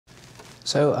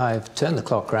So I've turned the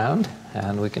clock round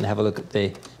and we can have a look at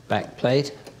the back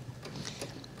plate.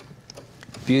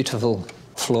 Beautiful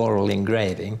floral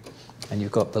engraving, and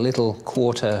you've got the little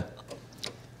quarter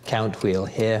count wheel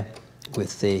here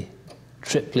with the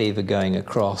trip lever going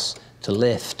across to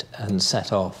lift and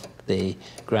set off the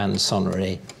Grande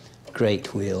Sonnerie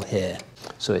great wheel here.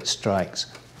 So it strikes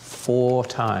 4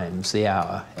 times the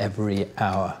hour every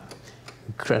hour.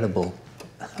 Incredible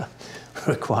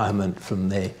requirement from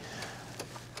the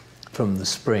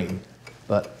spring.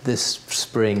 But this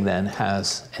spring then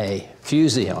has a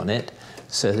fusee on it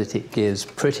so that it gives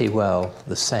pretty well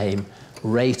the same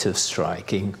rate of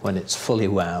striking when it's fully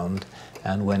wound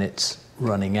and when it's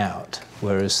running out.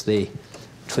 Whereas the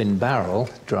twin barrel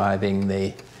driving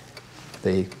the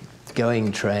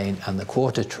going train and the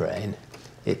quarter train,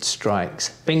 it strikes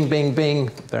bing, bing, bing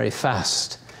very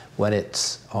fast when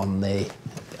it's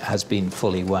has been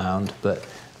fully wound, but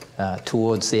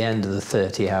towards the end of the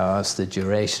 30 hours, the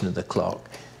duration of the clock,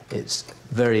 it's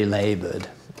very laboured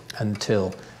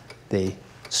until the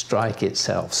strike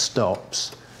itself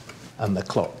stops and the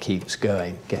clock keeps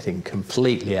going, getting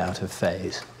completely out of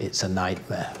phase. It's a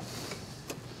nightmare.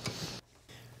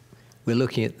 We're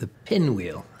looking at the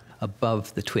pinwheel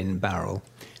above the twin barrel,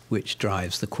 which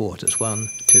drives the quarters. 1,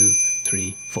 2,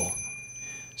 3, 4.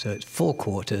 So it's 4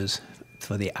 quarters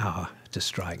for the hour to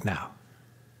strike now.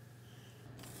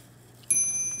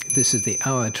 This is the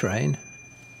hour train,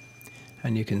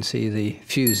 and you can see the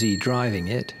fusee driving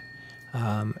it.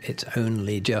 It's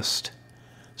only just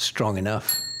strong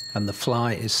enough, and the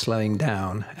fly is slowing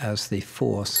down as the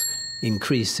force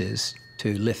increases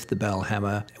to lift the bell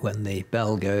hammer. When the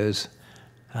bell goes,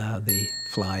 the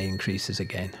fly increases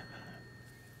again.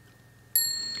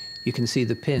 You can see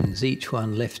the pins, each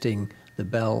one lifting the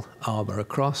bell arbor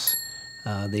across,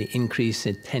 the increase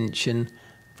in tension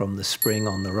from the spring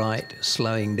on the right,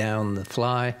 slowing down the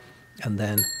fly, and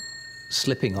then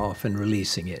slipping off and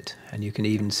releasing it. And you can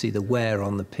even see the wear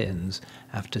on the pins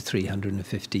after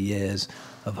 350 years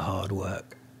of hard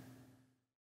work.